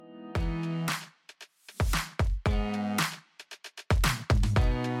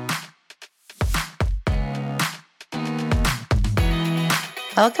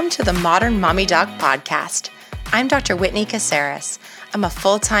Welcome to the Modern Mommy Doc Podcast. I'm Dr. Whitney Caceres. I'm a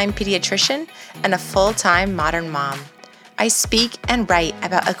full-time pediatrician and a full-time modern mom. I speak and write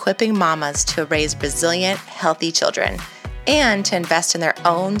about equipping mamas to raise resilient, healthy children and to invest in their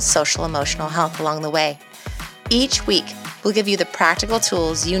own social emotional health along the way. Each week, we'll give you the practical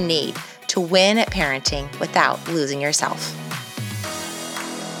tools you need to win at parenting without losing yourself.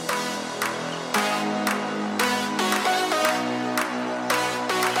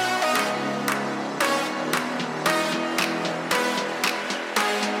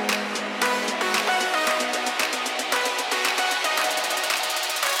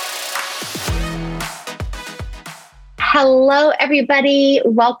 Hello, everybody.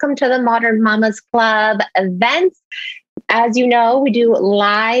 Welcome to the Modern Mamas Club events. As you know, we do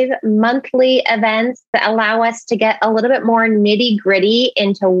live monthly events that allow us to get a little bit more nitty gritty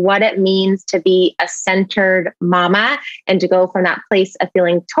into what it means to be a centered mama and to go from that place of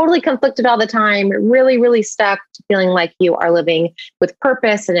feeling totally conflicted all the time, really stuck, to feeling like you are living with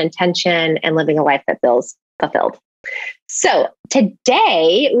purpose and intention and living a life that feels fulfilled. So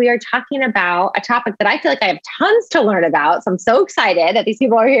today we are talking about a topic that I feel like I have tons to learn about. So I'm so excited that these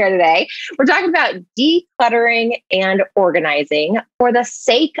people are here today. We're talking about decluttering and organizing for the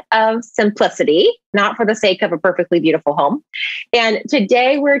sake of simplicity, not for the sake of a perfectly beautiful home. And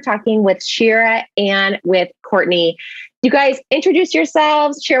today we're talking with Shira and with Courtney. You guys introduce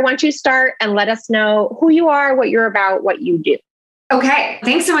yourselves. Shira, why don't you start and let us know who you are, what you're about, what you do. Okay.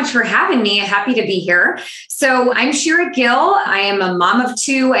 Thanks so much for having me. Happy to be here. So I'm Shira Gill. I am a mom of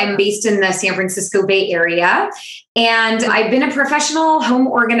two. I'm based in the San Francisco Bay Area. And I've been a professional home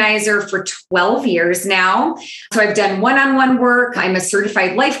organizer for 12 years now. So I've done one-on-one work. I'm a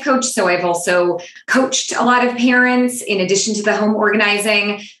certified life coach. So I've also coached a lot of parents in addition to the home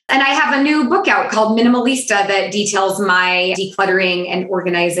organizing. And I have a new book out called Minimalista that details my decluttering and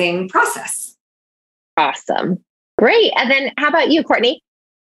organizing process. Awesome. Great. And then how about you, Courtney?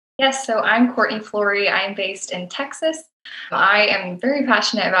 Yes, so I'm Courtney Florey. I'm based in Texas. I am very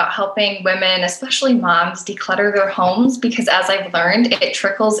passionate about helping women, especially moms, declutter their homes because as I've learned, it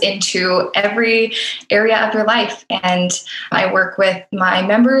trickles into every area of your life. And I work with my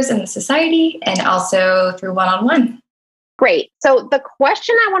members in the society and also through one-on-one. Great. So the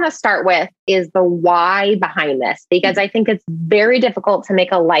question I want to start with is the why behind this, because I think it's very difficult to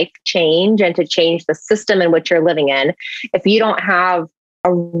make a life change and to change the system in which you're living in if you don't have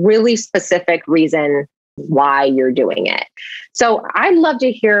a really specific reason why you're doing it. So I'd love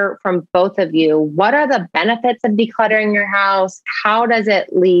to hear from both of you. What are the benefits of decluttering your house? How does it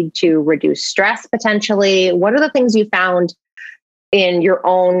lead to reduced stress potentially? What are the things you found in your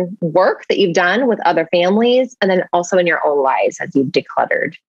own work that you've done with other families, and then also in your own lives as you've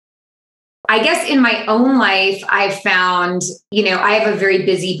decluttered? I guess in my own life, I've found, I have a very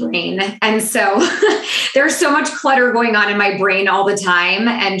busy brain. And so there's so much clutter going on in my brain all the time.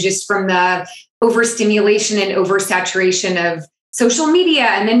 And just from the overstimulation and oversaturation of social media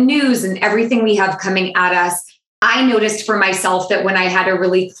and the news and everything we have coming at us, I noticed for myself that when I had a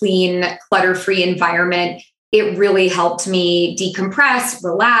really clean, clutter-free environment, it really helped me decompress,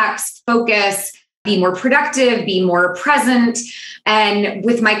 relax, focus, be more productive, be more present. And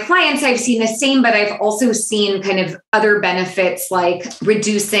with my clients, I've seen the same, but I've also seen kind of other benefits like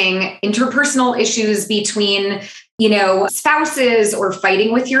reducing interpersonal issues between, spouses or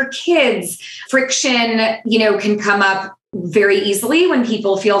fighting with your kids. Friction, can come up very easily when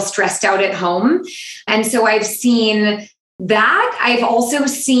people feel stressed out at home. And so I've seen that. I've also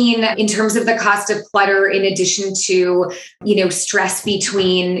seen in terms of the cost of clutter, in addition to, stress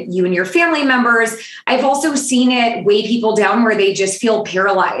between you and your family members, I've also seen it weigh people down where they just feel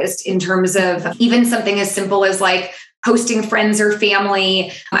paralyzed in terms of even something as simple as like hosting friends or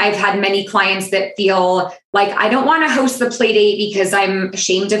family. I've had many clients that feel like I don't want to host the play date because I'm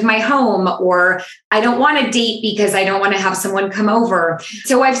ashamed of my home, or I don't want to date because I don't want to have someone come over.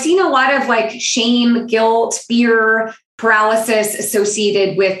 So I've seen a lot of like shame, guilt, fear, paralysis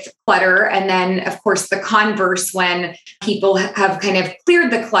associated with clutter. And then, of course, the converse, when people have kind of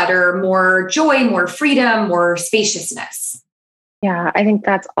cleared the clutter, more joy, more freedom, more spaciousness. Yeah, I think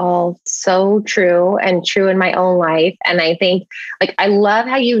that's all so true and true in my own life. And I think, I love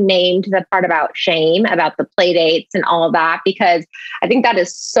how you named the part about shame, about the play dates and all of that, because I think that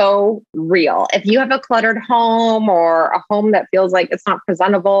is so real. If you have a cluttered home or a home that feels like it's not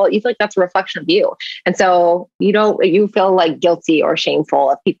presentable, you feel like that's a reflection of you. And so you feel like guilty or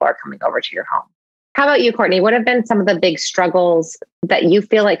shameful if people are coming over to your home. How about you, Courtney? What have been some of the big struggles that you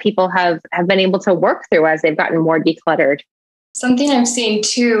feel like people have been able to work through as they've gotten more decluttered? Something I've seen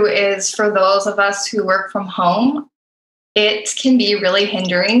too is for those of us who work from home, it can be really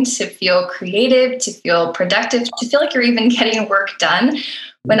hindering to feel creative, to feel productive, to feel like you're even getting work done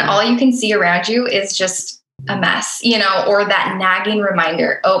when all you can see around you is just a mess, or that nagging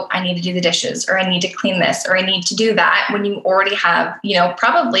reminder, oh, I need to do the dishes, or I need to clean this, or I need to do that, when you already have,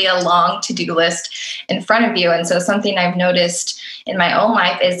 probably a long to-do list in front of you. And so something I've noticed in my own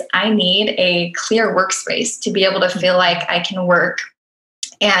life is I need a clear workspace to be able to feel like I can work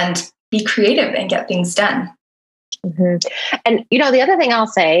and be creative and get things done. Mm-hmm. And, the other thing I'll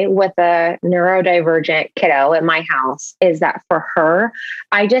say with a neurodivergent kiddo in my house is that for her,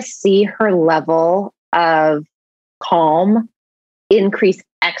 I just see her level of calm increase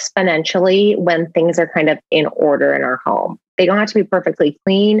exponentially when things are kind of in order in our home. They don't have to be perfectly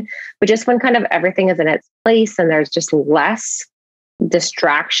clean, but just when kind of everything is in its place and there's just less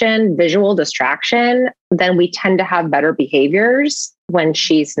distraction, visual distraction, then we tend to have better behaviors when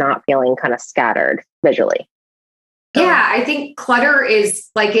she's not feeling kind of scattered visually. Yeah, I think clutter is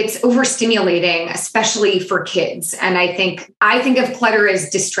it's overstimulating, especially for kids. And I think of clutter as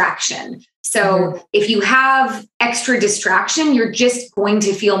distraction. So if you have extra distraction, you're just going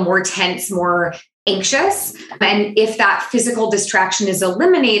to feel more tense, more anxious. And if that physical distraction is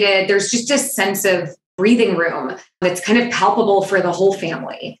eliminated, there's just a sense of breathing room that's kind of palpable for the whole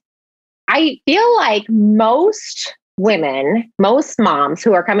family. I feel like most women, most moms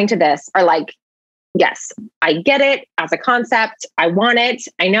who are coming to this are like, yes, I get it as a concept. I want it.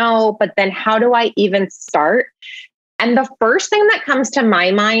 I know, but then how do I even start? And the first thing that comes to my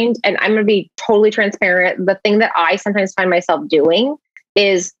mind, and I'm going to be totally transparent, the thing that I sometimes find myself doing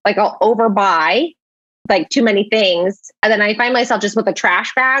is I'll overbuy too many things. And then I find myself just with a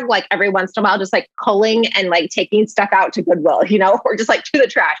trash bag, every once in a while, just culling and taking stuff out to Goodwill, or just to the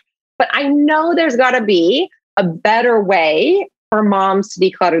trash. But I know there's got to be a better way for moms to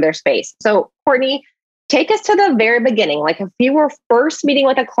declutter their space. So Courtney, take us to the very beginning. If you were first meeting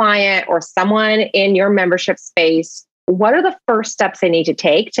with a client or someone in your membership space, what are the first steps they need to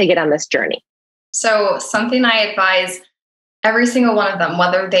take to get on this journey? So something I advise every single one of them,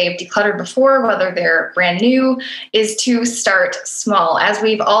 whether they've decluttered before, whether they're brand new, is to start small. As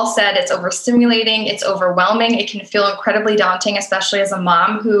we've all said, it's overstimulating, it's overwhelming. It can feel incredibly daunting, especially as a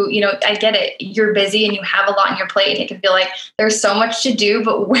mom who, I get it, you're busy and you have a lot on your plate and it can feel like there's so much to do,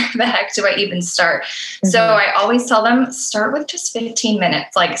 but where the heck do I even start? Mm-hmm. So I always tell them, start with just 15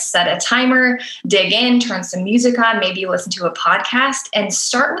 minutes, set a timer, dig in, turn some music on, maybe listen to a podcast, and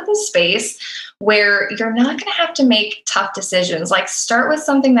start with a space where you're not going to have to make tough decisions. Start with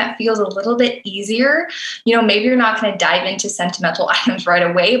something that feels a little bit easier. Maybe you're not going to dive into sentimental items right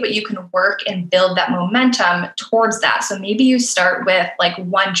away, but you can work and build that momentum towards that. So maybe you start with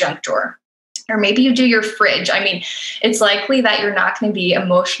one junk drawer, or maybe you do your fridge. I mean, it's likely that you're not going to be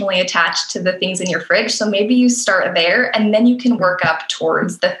emotionally attached to the things in your fridge. So maybe you start there and then you can work up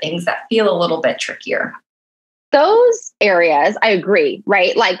towards the things that feel a little bit trickier. Those areas, I agree,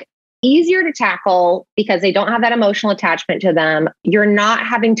 right? Easier to tackle because they don't have that emotional attachment to them. You're not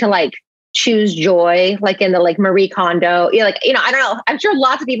having to choose joy, in the Marie Kondo. I don't know. I'm sure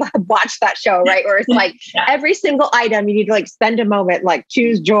lots of people have watched that show, right? Where it's every single item you need to spend a moment,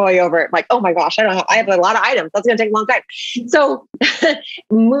 choose joy over it. Oh my gosh, I have a lot of items. That's going to take a long time. So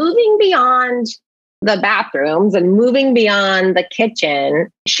moving beyond the bathrooms and moving beyond the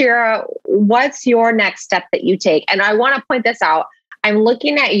kitchen, Shira, what's your next step that you take? And I want to point this out. I'm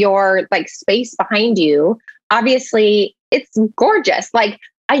looking at your space behind you. Obviously, it's gorgeous.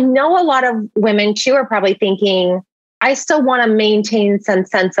 I know a lot of women too are probably thinking, I still want to maintain some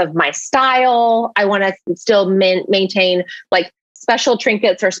sense of my style. I want to still maintain special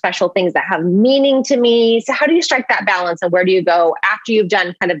trinkets or special things that have meaning to me. So how do you strike that balance, and where do you go after you've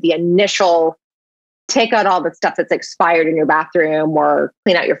done kind of the initial take out all the stuff that's expired in your bathroom or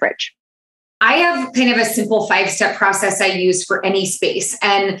clean out your fridge? I have kind of a simple 5-step process I use for any space.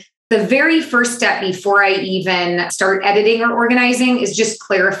 And the very first step before I even start editing or organizing is just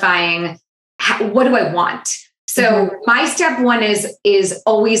clarifying, what do I want? So my step one is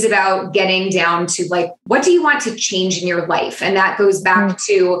always about getting down to what do you want to change in your life? And that goes back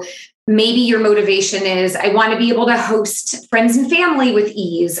to maybe your motivation is, I want to be able to host friends and family with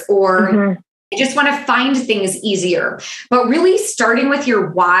ease, or I just want to find things easier. But really starting with your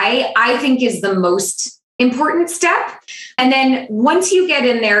why, I think, is the most important step. And then once you get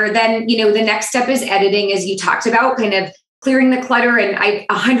in there, then, the next step is editing, as you talked about, kind of clearing the clutter. And I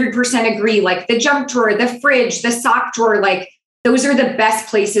 100% agree, the junk drawer, the fridge, the sock drawer, those are the best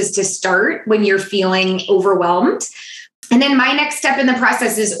places to start when you're feeling overwhelmed. And then my next step in the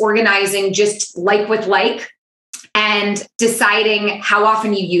process is organizing just with and deciding how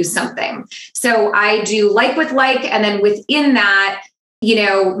often you use something. So I do like with like, and then within that,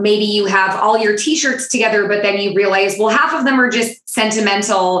 maybe you have all your t-shirts together, but then you realize, well, half of them are just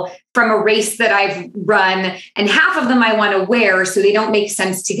sentimental from a race that I've run, and half of them I want to wear, so they don't make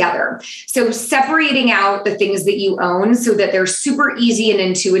sense together. So separating out the things that you own so that they're super easy and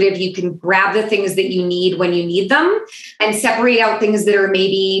intuitive. You can grab the things that you need when you need them, and separate out things that are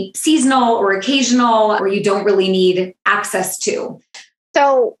maybe seasonal or occasional, or you don't really need access to.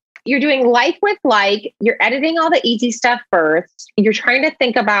 So you're doing like with like, you're editing all the easy stuff first. You're trying to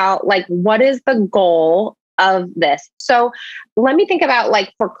think about like, what is the goal of this? So let me think about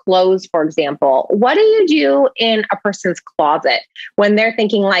like for clothes, for example, what do you do in a person's closet when they're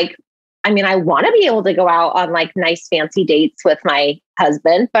thinking like, I want to be able to go out on like nice fancy dates with my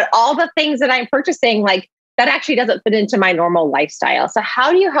husband, but all the things that I'm purchasing, like that actually doesn't fit into my normal lifestyle. So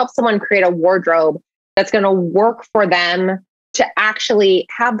how do you help someone create a wardrobe that's going to work for them to actually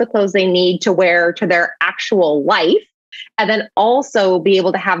have the clothes they need to wear to their actual life? And then also be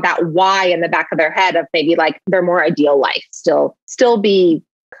able to have that why in the back of their head of maybe like their more ideal life still be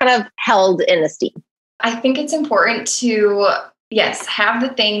kind of held in esteem. I think it's important to, yes, have the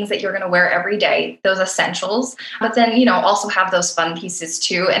things that you're going to wear every day, those essentials, but then, also have those fun pieces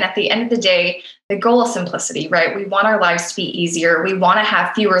too. And at the end of the day, the goal is simplicity, right? We want our lives to be easier. We want to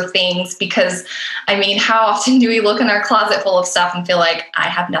have fewer things because, how often do we look in our closet full of stuff and feel like I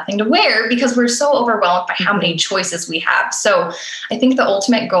have nothing to wear because we're so overwhelmed by how many choices we have. So I think the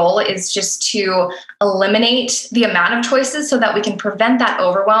ultimate goal is just to eliminate the amount of choices so that we can prevent that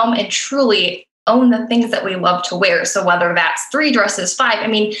overwhelm and truly own the things that we love to wear. So whether that's 3 dresses, 5,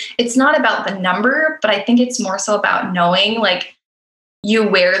 it's not about the number, but I think it's more so about knowing like you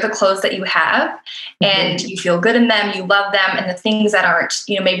wear the clothes that you have and you feel good in them, you love them, and the things that aren't,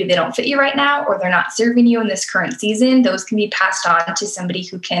 maybe they don't fit you right now or they're not serving you in this current season, those can be passed on to somebody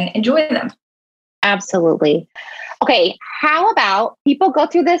who can enjoy them. Absolutely. Okay. How about people go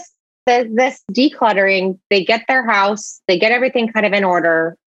through this decluttering, they get their house, they get everything kind of in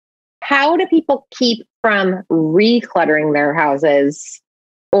order. How do people keep from recluttering their houses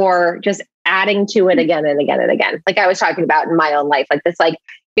or just adding to it again and again and again? Like I was talking about in my own life, like this, like,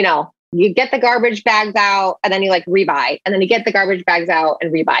 you get the garbage bags out and then you like rebuy, and then you get the garbage bags out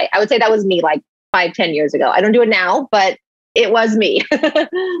and rebuy. I would say that was me like 5-10 years ago. I don't do it now, but it was me.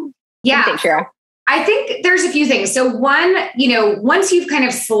 Yeah. Thanks, Shira. I think there's a few things. So one, once you've kind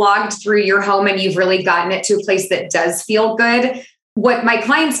of slogged through your home and you've really gotten it to a place that does feel good, what my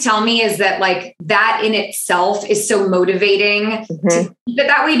clients tell me is that like that in itself is so motivating to keep it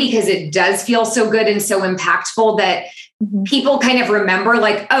that way because it does feel so good and so impactful that people kind of remember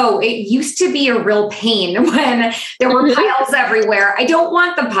like, oh, it used to be a real pain when there were piles everywhere. I don't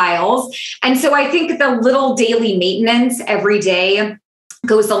want the piles. And so I think the little daily maintenance every day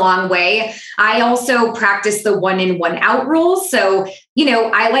goes a long way. I also practice the 1 in, 1 out rule. So,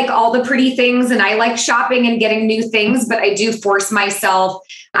 I like all the pretty things and I like shopping and getting new things, but I do force myself.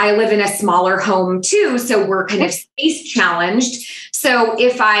 I live in a smaller home too. So we're kind of space challenged. So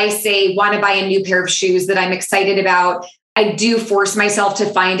if I say want to buy a new pair of shoes that I'm excited about, I do force myself to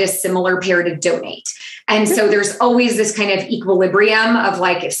find a similar pair to donate. And so there's always this kind of equilibrium of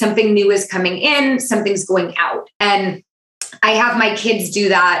like, if something new is coming in, something's going out. And I have my kids do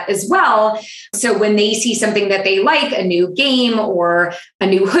that as well. So when they see something that they like, a new game or a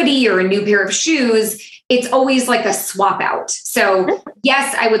new hoodie or a new pair of shoes, it's always like a swap out. So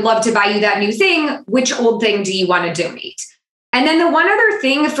yes, I would love to buy you that new thing. Which old thing do you want to donate? And then the one other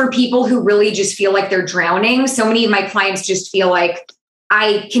thing for people who really just feel like they're drowning, so many of my clients just feel like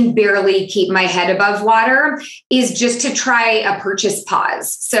I can barely keep my head above water, is just to try a purchase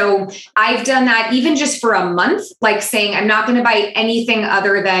pause. So I've done that even just for a month, like saying I'm not going to buy anything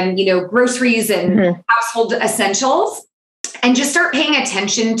other than, groceries and household essentials, and just start paying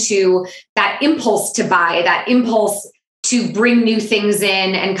attention to that impulse to buy, that impulse to bring new things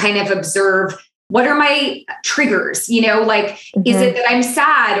in and kind of observe what are my triggers? Is it that I'm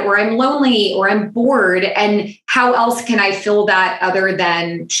sad or I'm lonely or I'm bored? And how else can I fill that other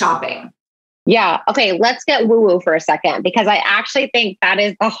than shopping? Yeah. Okay. Let's get woo-woo for a second, because I actually think that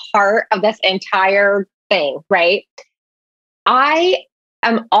is the heart of this entire thing, right? I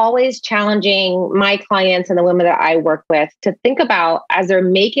am always challenging my clients and the women that I work with to think about, as they're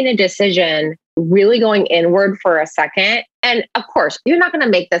making a decision, really going inward for a second. And of course, you're not going to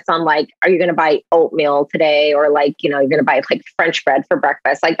make this on like, are you going to buy oatmeal today? Or like, you're going to buy like French bread for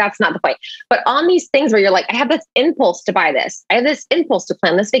breakfast. Like, that's not the point. But on these things where you're like, I have this impulse to buy this. I have this impulse to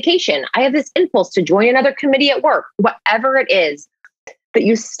plan this vacation. I have this impulse to join another committee at work, whatever it is, that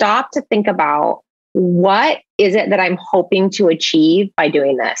you stop to think about, what is it that I'm hoping to achieve by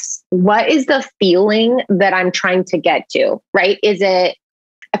doing this? What is the feeling that I'm trying to get to, right? Is it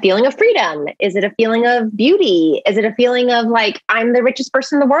a feeling of freedom? Is it a feeling of beauty? Is it a feeling of like, I'm the richest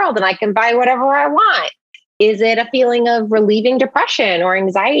person in the world and I can buy whatever I want? Is it a feeling of relieving depression or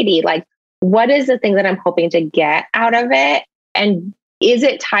anxiety? Like, what is the thing that I'm hoping to get out of it? And is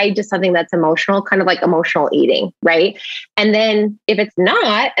it tied to something that's emotional, kind of like emotional eating, right? And then if it's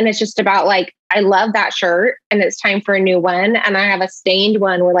not, and it's just about like, I love that shirt and it's time for a new one, and I have a stained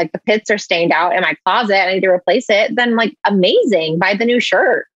one where like the pits are stained out in my closet and I need to replace it, then like amazing, buy the new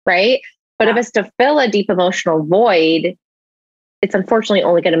shirt, right? But if it's to fill a deep emotional void, it's unfortunately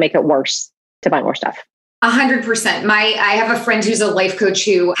only going to make it worse to buy more stuff. 100%. I have a friend who's a life coach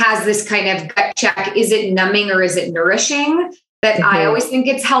who has this kind of gut check. Is it numbing or is it nourishing? That I always think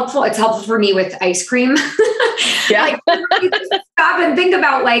it's helpful. It's helpful for me with ice cream. Yeah. Like, stop and think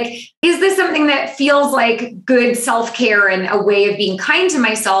about like, is this something that feels like good self-care and a way of being kind to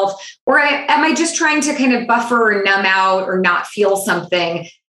myself? Or am I just trying to kind of buffer or numb out or not feel something?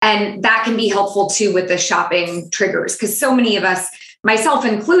 And that can be helpful too with the shopping triggers. Because so many of us, myself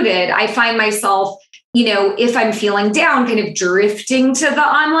included, I find myself, if I'm feeling down, kind of drifting to the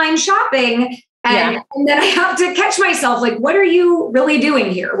online shopping. And then I have to catch myself, like, what are you really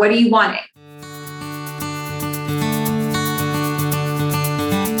doing here? What are you wanting?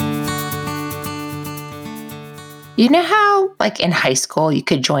 You know how, like in high school, you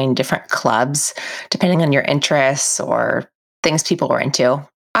could join different clubs depending on your interests or things people were into?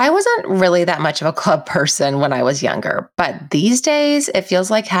 I wasn't really that much of a club person when I was younger, but these days it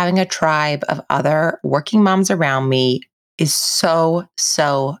feels like having a tribe of other working moms around me is so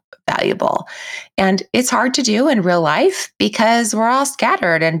valuable. And it's hard to do in real life because we're all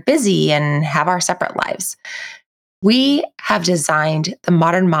scattered and busy and have our separate lives. We have designed the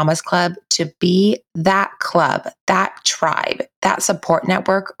Modern Mamas Club to be that club, that tribe, that support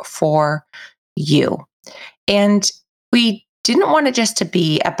network for you. And we didn't want it just to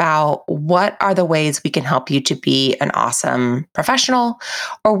be about what are the ways we can help you to be an awesome professional,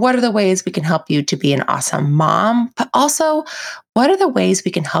 or what are the ways we can help you to be an awesome mom, but also what are the ways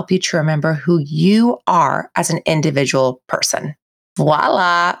we can help you to remember who you are as an individual person.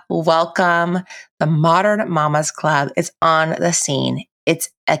 Voila, welcome. The Modern Mamas Club is on the scene.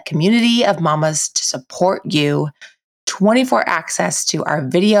 It's a community of mamas to support you, 24 access to our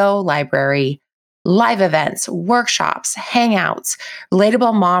video library, live events, workshops, hangouts,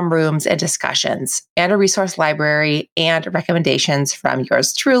 relatable mom rooms and discussions, and a resource library and recommendations from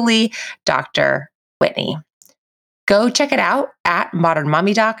yours truly, Dr. Whitney. Go check it out at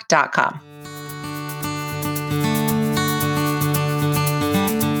modernmommydoc.com.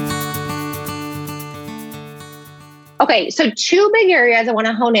 Okay, so two big areas I want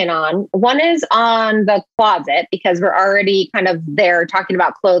to hone in on. One is on the closet, because we're already kind of there talking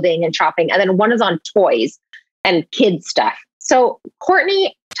about clothing and shopping. And then one is on toys and kids stuff. So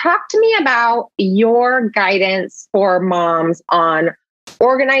Courtney, talk to me about your guidance for moms on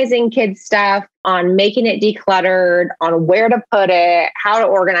organizing kids stuff, on making it decluttered, on where to put it, how to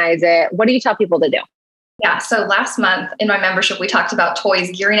organize it. What do you tell people to do? Yeah. So last month in my membership, we talked about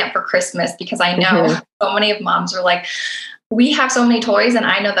toys gearing up for Christmas, because I know so many of moms are like, we have so many toys and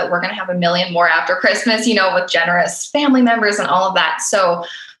I know that we're going to have a million more after Christmas, with generous family members and all of that. So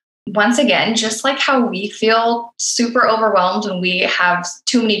once again, just like how we feel super overwhelmed when we have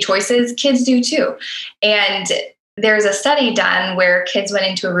too many choices, kids do too. And there's a study done where kids went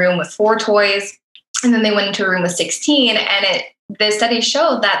into a room with 4 toys and then they went into a room with 16, and the study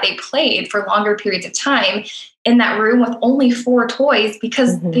showed that they played for longer periods of time in that room with only 4 toys,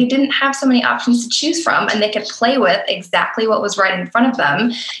 because they didn't have so many options to choose from and they could play with exactly what was right in front of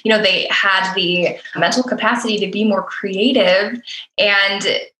them. They had the mental capacity to be more creative, and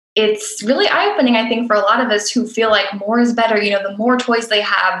it's really eye-opening, I think, for a lot of us who feel like more is better. The more toys they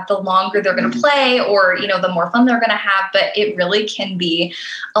have, the longer they're going to play, or, the more fun they're going to have, but it really can be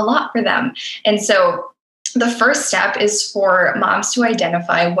a lot for them. And so the first step is for moms to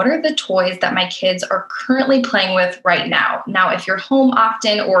identify what are the toys that my kids are currently playing with right now. Now, if you're home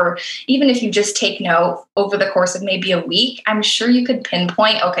often, or even if you just take note over the course of maybe a week, I'm sure you could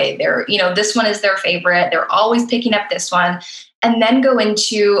pinpoint, okay, this one is their favorite. They're always picking up this one. And then go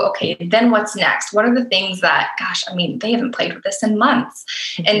into, okay, then what's next? What are the things that, they haven't played with this in months.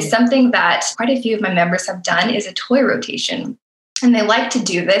 And something that quite a few of my members have done is a toy rotation. And they like to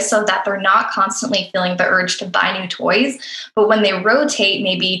do this so that they're not constantly feeling the urge to buy new toys. But when they rotate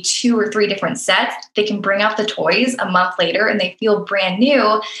maybe 2 or 3 different sets, they can bring out the toys a month later and they feel brand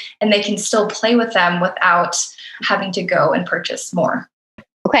new, and they can still play with them without having to go and purchase more.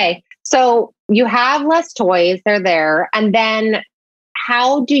 Okay. So you have less toys, they're there. And then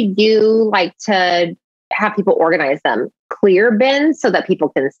how do you like to have people organize them? Clear bins so that people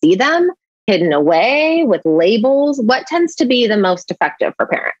can see them, hidden away with labels? What tends to be the most effective for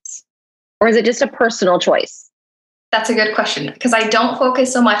parents? Or is it just a personal choice? That's a good question because I don't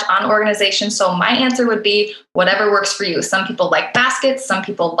focus so much on organization. So my answer would be whatever works for you. Some people like baskets. Some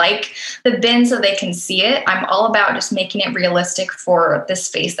people like the bin so they can see it. I'm all about just making it realistic for the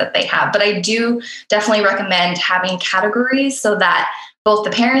space that they have. But I do definitely recommend having categories so that both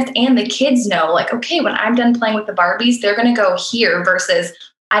the parents and the kids know, like, okay, when I'm done playing with the Barbies, they're going to go here versus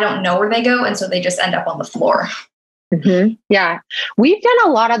I don't know where they go. And so they just end up on the floor. Mm-hmm. Yeah. We've done a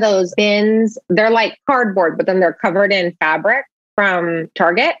lot of those bins. They're like cardboard, but then they're covered in fabric from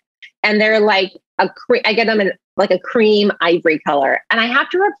Target. And they're like I get them in like a cream ivory color. And I have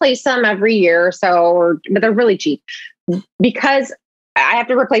to replace them every year or so, but they're really cheap because I have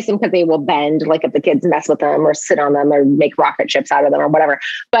to replace them because they will bend, like if the kids mess with them or sit on them or make rocket ships out of them or whatever.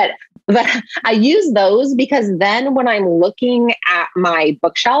 But I use those because then when I'm looking at my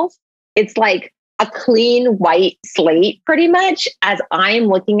bookshelf, it's like a clean white slate pretty much as I'm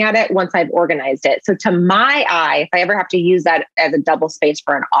looking at it once I've organized it. So to my eye, if I ever have to use that as a double space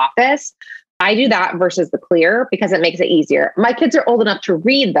for an office, I do that versus the clear because it makes it easier. My kids are old enough to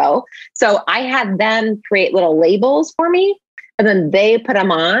read though. So I had them create little labels for me and then they put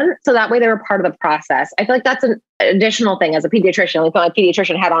them on. So that way they were part of the process. I feel like that's an additional thing as a pediatrician. Let me put my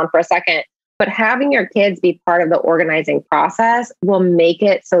pediatrician hat on for a second. But having your kids be part of the organizing process will make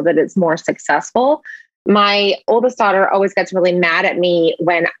it so that it's more successful. My oldest daughter always gets really mad at me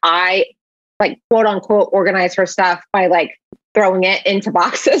when I like quote unquote organize her stuff by like throwing it into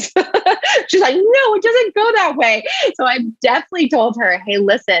boxes. She's like, no, it doesn't go that way. So I've definitely told her, hey,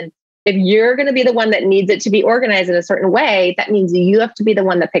 listen, if you're going to be the one that needs it to be organized in a certain way, that means you have to be the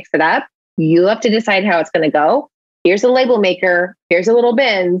one that picks it up. You have to decide how it's going to go. Here's a label maker. Here's a little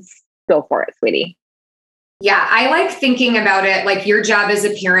bins. Go for it, sweetie. Yeah, I like thinking about it like your job as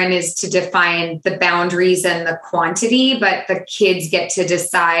a parent is to define the boundaries and the quantity, but the kids get to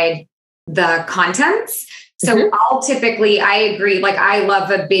decide the contents. So I'll typically, I agree, like I love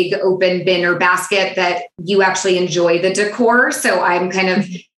a big open bin or basket that you actually enjoy the decor. So I'm kind of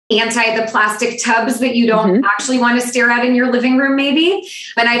anti the plastic tubs that you don't actually want to stare at in your living room, maybe.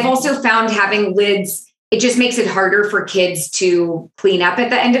 But I've also found having lids, it just makes it harder for kids to clean up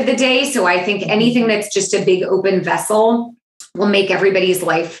at the end of the day. So I think anything that's just a big open vessel will make everybody's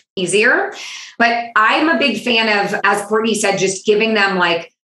life easier. But I'm a big fan of, as Courtney said, just giving them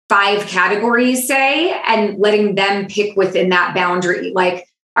like 5 categories, say, and letting them pick within that boundary. Like,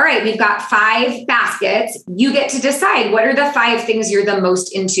 all right, we've got 5 baskets. You get to decide what are the 5 things you're the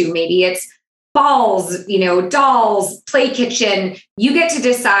most into. Maybe it's balls, dolls, play kitchen. You get to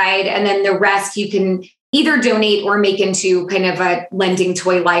decide. And then the rest you can either donate or make into kind of a lending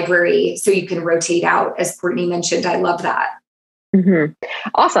toy library so you can rotate out, as Courtney mentioned. I love that.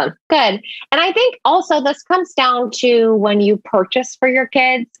 Awesome. Good. And I think also this comes down to when you purchase for your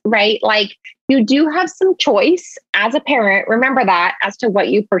kids, right? Like you do have some choice as a parent. Remember that as to what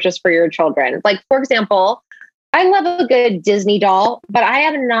you purchase for your children. Like, for example, I love a good Disney doll, but I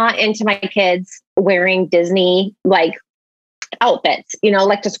am not into my kids wearing Disney like outfits,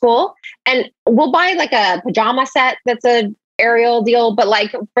 like to school. And we'll buy like a pajama set that's a Ariel deal, but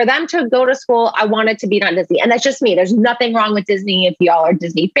like for them to go to school, I want it to be not Disney. And that's just me. There's nothing wrong with Disney. If y'all are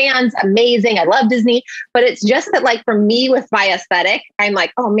Disney fans, amazing. I love Disney, but it's just that like for me with my aesthetic, I'm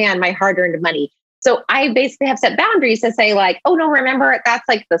like, oh man, my hard-earned money. So I basically have set boundaries to say like, oh no, remember that's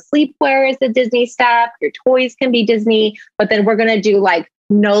like the sleepwear is the Disney stuff. Your toys can be Disney, but then we're going to do like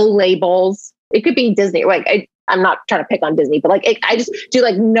no labels. It could be Disney. Like I'm not trying to pick on Disney, but like I just do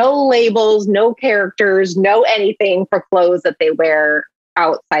like no labels, no characters, no anything for clothes that they wear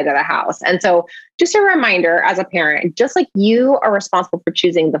outside of the house. And so just a reminder as a parent, just like you are responsible for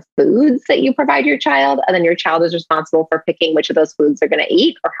choosing the foods that you provide your child, and then your child is responsible for picking which of those foods they're going to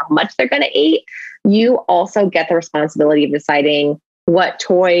eat or how much they're going to eat, you also get the responsibility of deciding what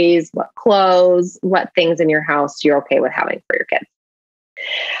toys, what clothes, what things in your house you're okay with having for your kids.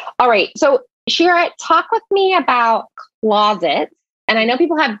 All right. So Shira, talk with me about closets. And I know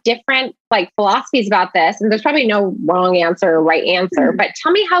people have different like philosophies about this, and there's probably no wrong answer or right answer, but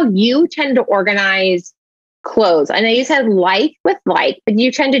tell me how you tend to organize clothes. I know you said like with like, but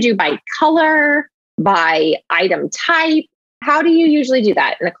you tend to do by color, by item type. How do you usually do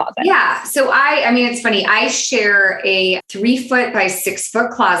that in a closet? Yeah. So I mean, it's funny. I share a 3-foot by 6-foot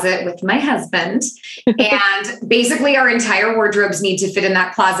closet with my husband. And basically our entire wardrobes need to fit in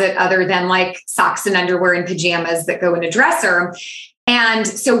that closet other than like socks and underwear and pajamas that go in a dresser. And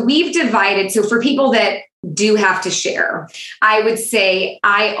so we've divided. So for people that do have to share, I would say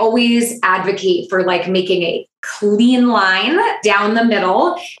I always advocate for like making a clean line down the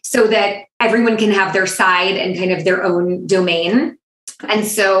middle so that everyone can have their side and kind of their own domain. And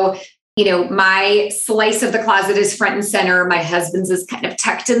so, my slice of the closet is front and center. My husband's is kind of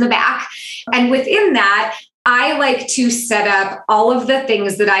tucked in the back. And within that, I like to set up all of the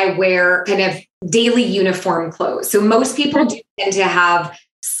things that I wear kind of daily uniform clothes. So most people do tend to have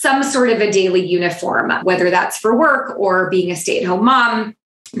some sort of a daily uniform, whether that's for work or being a stay-at-home mom,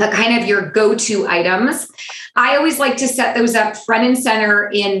 but kind of your go-to items. I always like to set those up front and center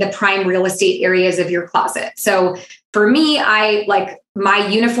in the prime real estate areas of your closet. So for me, my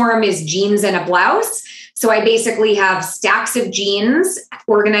uniform is jeans and a blouse. So I basically have stacks of jeans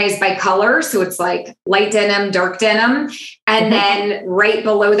organized by color. So it's like light denim, dark denim. And then right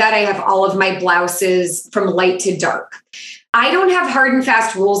below that, I have all of my blouses from light to dark. I don't have hard and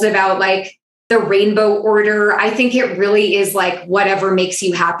fast rules about like the rainbow order. I think it really is like whatever makes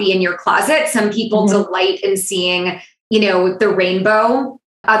you happy in your closet. Some people delight in seeing, the rainbow.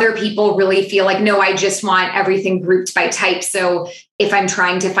 Other people really feel like, no, I just want everything grouped by type. So if I'm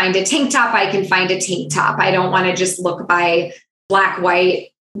trying to find a tank top, I can find a tank top. I don't want to just look by black, white,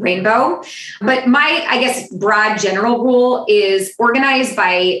 rainbow. But my, I guess, broad general rule is organized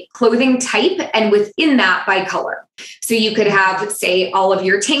by clothing type and within that by color. So you could have, say, all of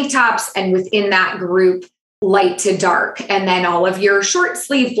your tank tops and within that group, light to dark, and then all of your short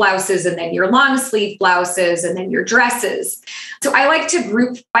sleeve blouses, and then your long sleeve blouses, and then your dresses. So I like to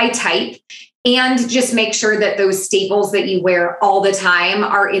group by type and just make sure that those staples that you wear all the time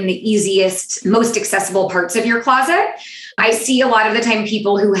are in the easiest, most accessible parts of your closet. I see a lot of the time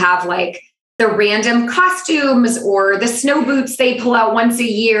people who have like the random costumes or the snow boots they pull out once a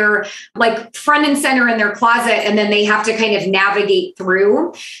year, like front and center in their closet, and then they have to kind of navigate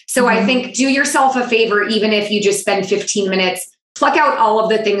through. So I think do yourself a favor, even if you just spend 15 minutes, pluck out all of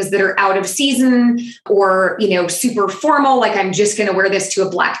the things that are out of season or, super formal, like I'm just going to wear this to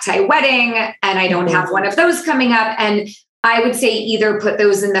a black tie wedding and I don't have one of those coming up. And I would say either put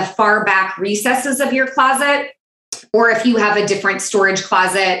those in the far back recesses of your closet, or if you have a different storage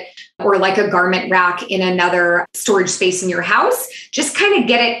closet or like a garment rack in another storage space in your house, just kind of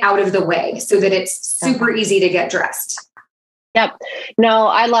get it out of the way so that it's super easy to get dressed. Yep. No,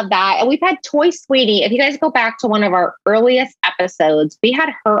 I love that. And we've had Toy Sweetie. If you guys go back to one of our earliest episodes, we had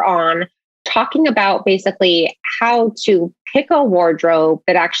her on talking about basically how to pick a wardrobe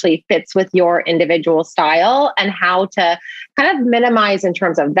that actually fits with your individual style and how to kind of minimize in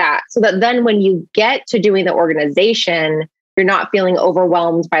terms of that. So that then when you get to doing the organization, you're not feeling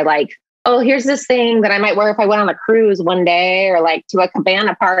overwhelmed by like, oh, here's this thing that I might wear if I went on a cruise one day or like to a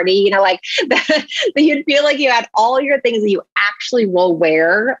cabana party, that you'd feel like you had all your things that you actually will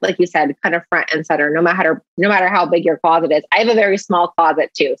wear, like you said, kind of front and center, no matter how big your closet is. I have a very small closet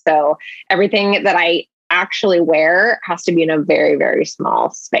too. So everything that I actually wear has to be in a very, very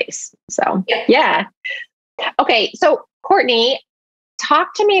small space. So yeah. Okay. So Courtney,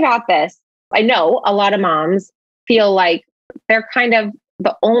 talk to me about this. I know a lot of moms feel like they're kind of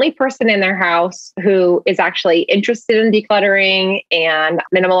the only person in their house who is actually interested in decluttering and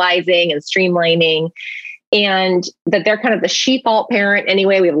minimalizing and streamlining, and that they're kind of the she-fault parent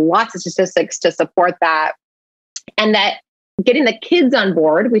anyway. We have lots of statistics to support that. And that getting the kids on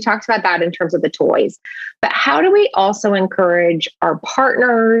board, we talked about that in terms of the toys, but how do we also encourage our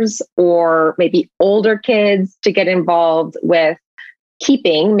partners or maybe older kids to get involved with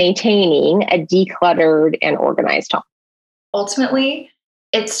maintaining a decluttered and organized home? Ultimately,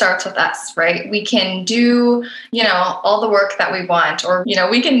 it starts with us, right? We can do, all the work that we want, or,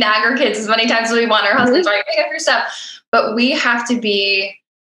 we can nag our kids as many times as we want, our husbands, right? Pick up your stuff. But we have to be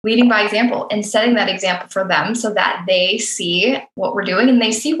leading by example and setting that example for them so that they see what we're doing and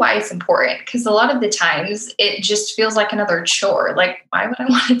they see why it's important. Because a lot of the times it just feels like another chore. Like, why would I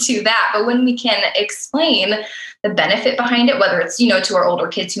want to do that? But when we can explain the benefit behind it, whether it's, to our older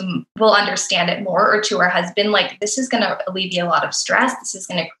kids who will understand it more, or to our husband, like, this is going to alleviate a lot of stress. This is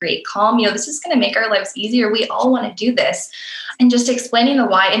going to create calm. This is going to make our lives easier. We all want to do this. And just explaining the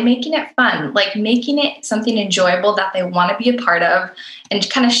why and making it fun, like making it something enjoyable that they want to be a part of, and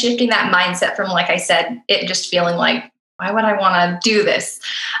kind of shifting that mindset from, like I said, it just feeling like, why would I want to do this?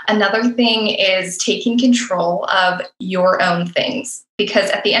 Another thing is taking control of your own things, because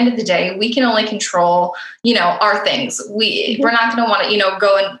at the end of the day, we can only control, our things. We're not going to want to,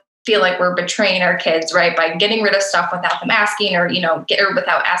 go and feel like we're betraying our kids, right? By getting rid of stuff without them asking, or,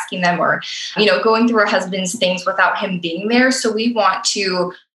 without asking them, or, going through our husband's things without him being there. So we want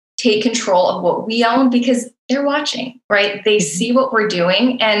to take control of what we own because they're watching, right? They see what we're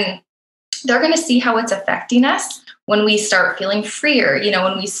doing and they're going to see how it's affecting us when we start feeling freer,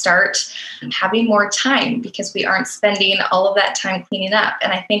 when we start having more time because we aren't spending all of that time cleaning up.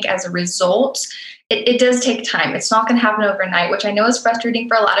 And I think as a result, it does take time. It's not going to happen overnight, which I know is frustrating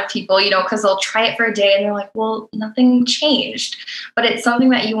for a lot of people, because they'll try it for a day and they're like, well, nothing changed. But it's something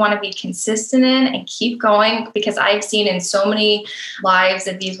that you want to be consistent in and keep going, because I've seen in so many lives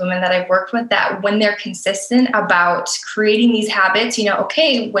of these women that I've worked with that when they're consistent about creating these habits,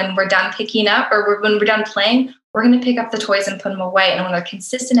 okay, when we're done picking up or when we're done playing, we're going to pick up the toys and put them away. And when they're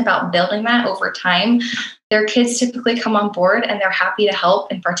consistent about building that over time, their kids typically come on board and they're happy to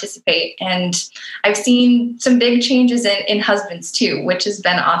help and participate. And I've seen some big changes in husbands too, which has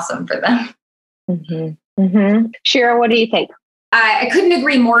been awesome for them. Mm-hmm. Mm-hmm. Shira, what do you think? I couldn't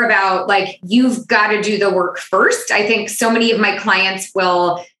agree more about you've got to do the work first. I think so many of my clients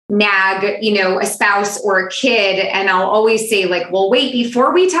will nag, a spouse or a kid. And I'll always say well, wait,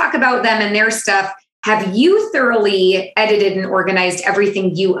 before we talk about them and their stuff, have you thoroughly edited and organized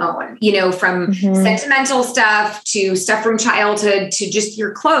everything you own, from sentimental stuff to stuff from childhood to just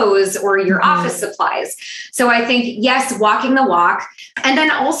your clothes or your office supplies? So I think, yes, walking the walk, and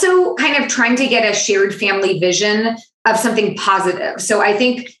then also kind of trying to get a shared family vision of something positive. So I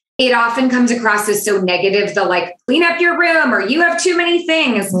think it often comes across as so negative, the clean up your room or you have too many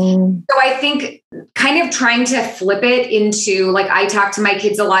things. So I think kind of trying to flip it into I talk to my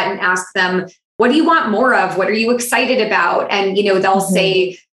kids a lot and ask them, what do you want more of? What are you excited about? And, they'll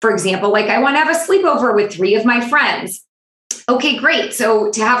say, for example, I want to have a sleepover with 3 of my friends. Okay, great. So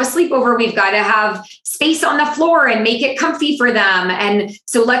to have a sleepover, we've got to have space on the floor and make it comfy for them. And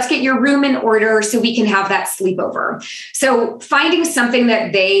so let's get your room in order so we can have that sleepover. So finding something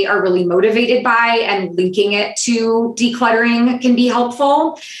that they are really motivated by and linking it to decluttering can be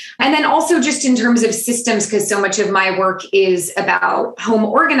helpful. And then also just in terms of systems, because so much of my work is about home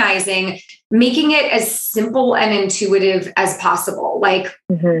organizing, making it as simple and intuitive as possible.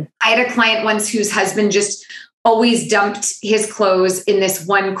 I had a client once whose husband just always dumped his clothes in this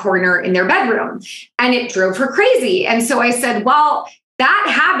one corner in their bedroom, and it drove her crazy. And so I said, well, that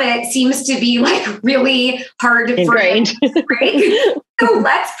habit seems to be really hard for him to break. So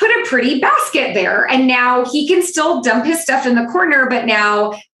let's put a pretty basket there. And now he can still dump his stuff in the corner, but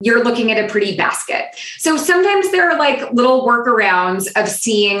now you're looking at a pretty basket. So sometimes there are little workarounds of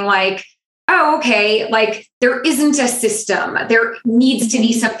seeing oh, okay, there isn't a system. There needs to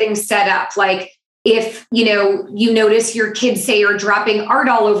be something set up. If, you notice your kids say you're dropping art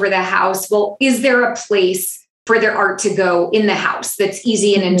all over the house, well, is there a place for their art to go in the house that's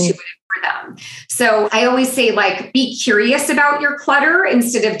easy and intuitive for them? So I always say, be curious about your clutter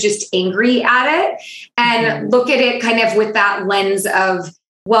instead of just angry at it, and look at it kind of with that lens of,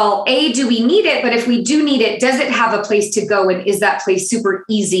 well, do we need it? But if we do need it, does it have a place to go? And is that place super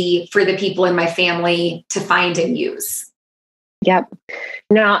easy for the people in my family to find and use? Yep.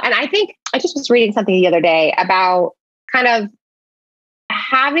 No, and I think I just was reading something the other day about kind of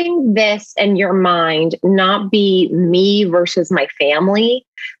having this in your mind, not be me versus my family,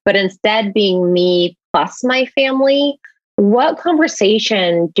 but instead being me plus my family. What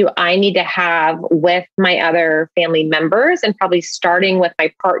conversation do I need to have with my other family members, and probably starting with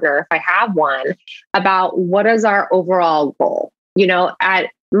my partner, if I have one, about what is our overall goal? At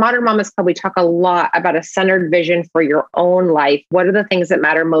Modern Mamas Club, we talk a lot about a centered vision for your own life. What are the things that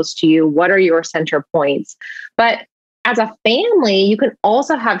matter most to you? What are your center points? But as a family, you can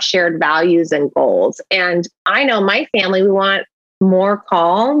also have shared values and goals. And I know my family, we want more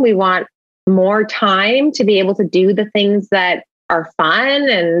calm. We want more time to be able to do the things that are fun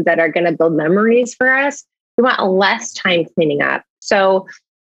and that are going to build memories for us. We want less time cleaning up. So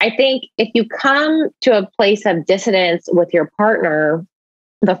I think if you come to a place of dissonance with your partner,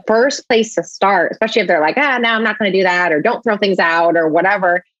 the first place to start, especially if they're no, I'm not going to do that, or don't throw things out or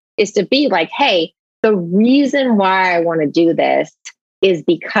whatever, is to be hey, the reason why I want to do this is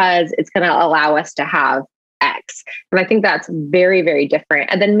because it's going to allow us to have X. And I think that's very, very different.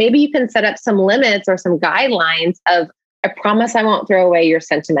 And then maybe you can set up some limits or some guidelines of, I promise I won't throw away your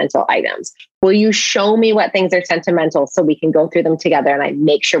sentimental items. Will you show me what things are sentimental so we can go through them together and I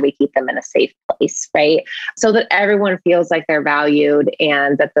make sure we keep them in a safe place, right? So that everyone feels like they're valued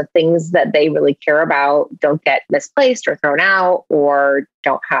and that the things that they really care about don't get misplaced or thrown out or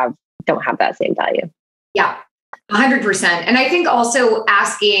don't have that same value. Yeah. 100%. And I think also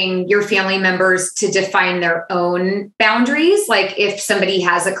asking your family members to define their own boundaries. If somebody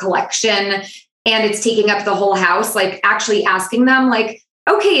has a collection and it's taking up the whole house, actually asking them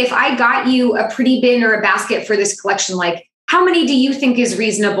okay, if I got you a pretty bin or a basket for this collection, how many do you think is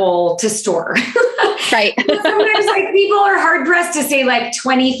reasonable to store? Right. Sometimes like people are hard pressed to say like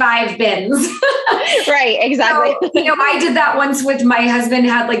 25 bins. Right. Exactly. So, I did that once with my husband,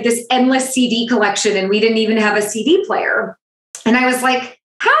 had like this endless CD collection and we didn't even have a CD player. And I was like,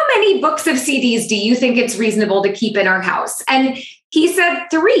 how many books of CDs do you think it's reasonable to keep in our house? And he said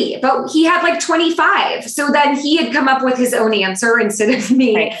 3, but he had like 25. So then he had come up with his own answer instead of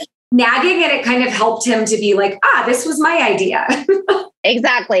me nagging. And it kind of helped him to be like, this was my idea.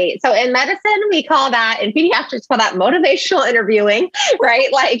 Exactly. So in medicine, we call that, in pediatrics, call that motivational interviewing,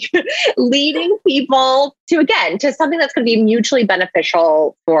 right? Like leading people to something that's going to be mutually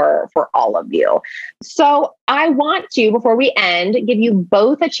beneficial for all of you. So I want to, before we end, give you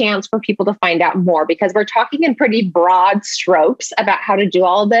both a chance for people to find out more, because we're talking in pretty broad strokes about how to do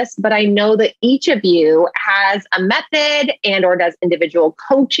all of this. But I know that each of you has a method and or does individual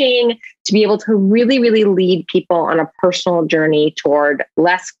coaching to be able to really, really lead people on a personal journey toward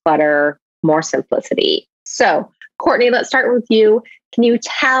less clutter, more simplicity. So Courtney, let's start with you. Can you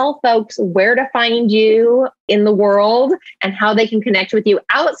tell folks where to find you in the world and how they can connect with you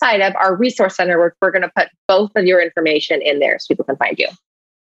outside of our resource center, where we're going to put both of your information in there so people can find you?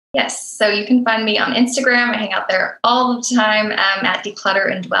 Yes. So you can find me on Instagram. I hang out there all the time at Declutter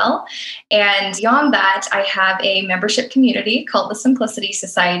and Dwell. And beyond that, I have a membership community called the Simplicity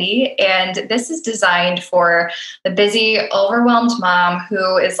Society. And this is designed for the busy, overwhelmed mom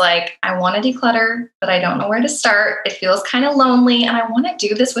who is like, I want to declutter, but I don't know where to start. It feels kind of lonely. And I want to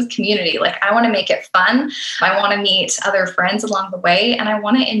do this with community. Like, I want to make it fun. I want to meet other friends along the way. And I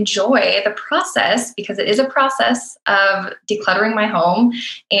want to enjoy the process, because it is a process of decluttering my home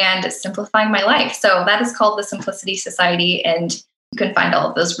and simplifying my life. So that is called the Simplicity Society. And you can find all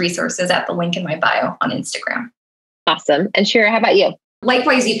of those resources at the link in my bio on Instagram. Awesome. And Shira, how about you?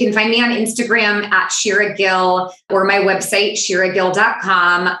 Likewise, you can find me on Instagram at Shira Gill or my website,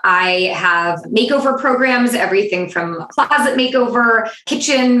 shiragill.com. I have makeover programs, everything from closet makeover,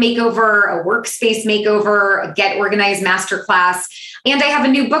 kitchen makeover, a workspace makeover, a get organized masterclass. And I have a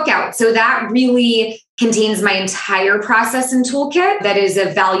new book out. So that really contains my entire process and toolkit that is a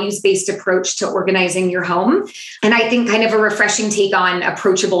values-based approach to organizing your home. And I think kind of a refreshing take on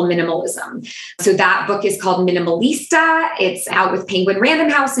approachable minimalism. So that book is called Minimalista. It's out with Penguin Random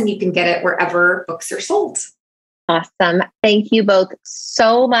House, and you can get it wherever books are sold. Awesome. Thank you both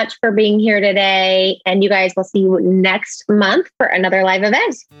so much for being here today. And you guys, will see you next month for another live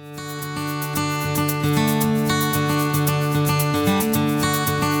event.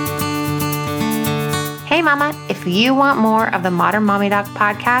 Hey Mama, if you want more of the Modern Mommy Doc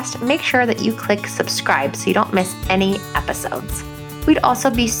podcast, make sure that you click subscribe so you don't miss any episodes. We'd also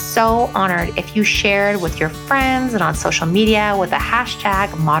be so honored if you shared with your friends and on social media with the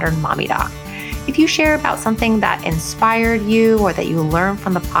hashtag Modern Mommy Doc. If you share about something that inspired you or that you learned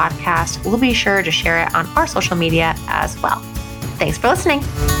from the podcast, we'll be sure to share it on our social media as well. Thanks for listening.